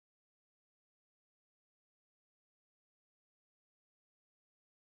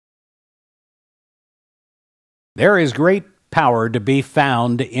There is great power to be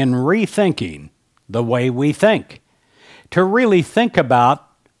found in rethinking the way we think, to really think about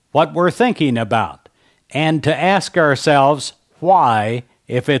what we're thinking about, and to ask ourselves why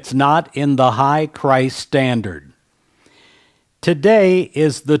if it's not in the high Christ standard. Today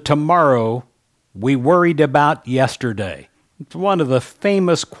is the tomorrow we worried about yesterday. It's one of the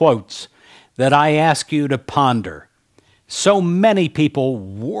famous quotes that I ask you to ponder. So many people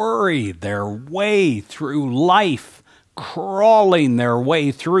worry their way through life, crawling their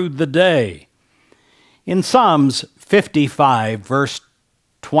way through the day. In Psalms 55, verse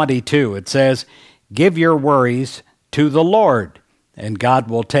 22, it says, "Give your worries to the Lord, and God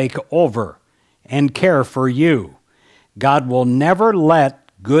will take over and care for you. God will never let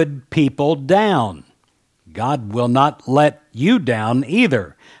good people down. God will not let you down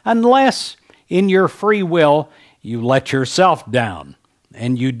either, unless in your free will you let yourself down.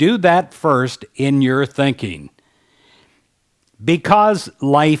 And you do that first in your thinking." Because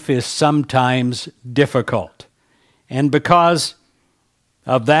life is sometimes difficult, and because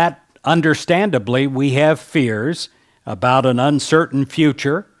of that, understandably, we have fears about an uncertain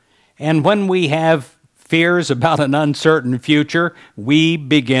future, and when we have fears about an uncertain future, we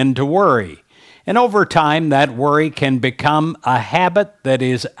begin to worry. And over time, that worry can become a habit that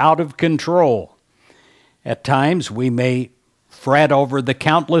is out of control. At times, we may fret over the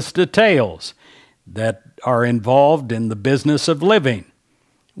countless details that are involved in the business of living.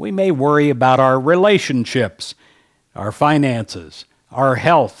 We may worry about our relationships, our finances, our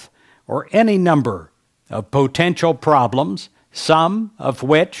health, or any number of potential problems, some of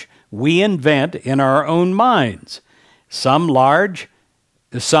which we invent in our own minds, some large,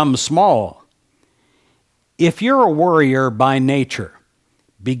 some small. If you're a worrier by nature,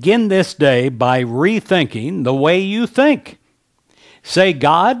 begin this day by rethinking the way you think. Say,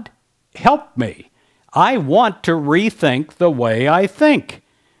 "God, help me. I want to rethink the way I think."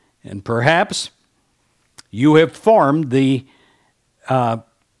 And perhaps you have formed the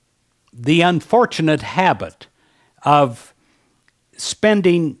unfortunate habit of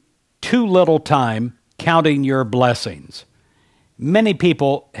spending too little time counting your blessings. Many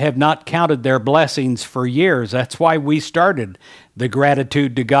people have not counted their blessings for years. That's why we started the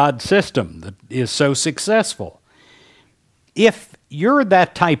Gratitude to God system that is so successful. If you're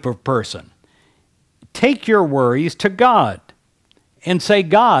that type of person, take your worries to God and say,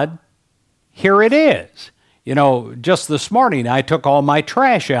 "God, here it is." You know, just this morning I took all my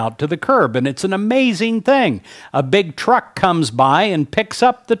trash out to the curb, and it's an amazing thing. A big truck comes by and picks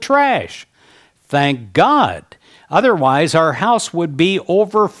up the trash. Thank God. Otherwise, our house would be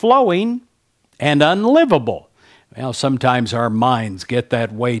overflowing and unlivable. Well, sometimes our minds get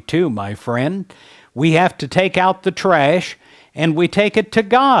that way too, my friend. We have to take out the trash, and we take it to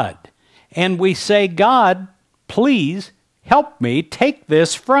God. And we say, "God, please help me, take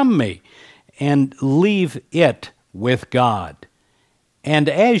this from me," and leave it with God. And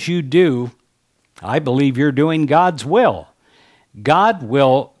as you do, I believe you're doing God's will. God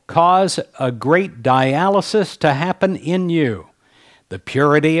will cause a great dialysis to happen in you. The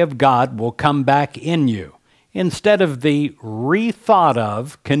purity of God will come back in you, instead of the rethought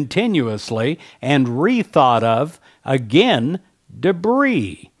of continuously and rethought of again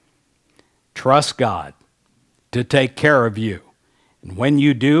debris. Trust God to take care of you. And when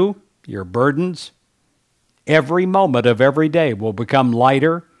you do, your burdens, every moment of every day will become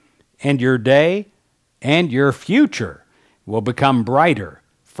lighter, and your day and your future will become brighter,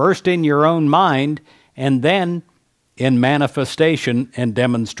 first in your own mind and then in manifestation and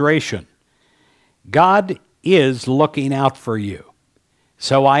demonstration. God is looking out for you.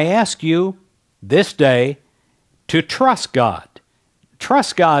 So I ask you this day to trust God.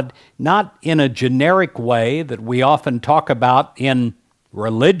 Trust God not in a generic way that we often talk about in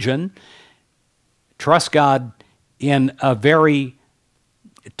religion. Trust God in a very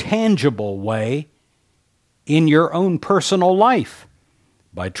tangible way in your own personal life,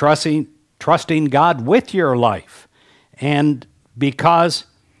 by trusting God with your life. And because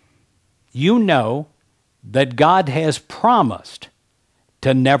you know that God has promised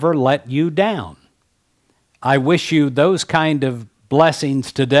to never let you down. I wish you those kind of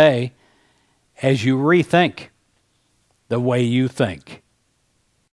blessings today as you rethink the way you think.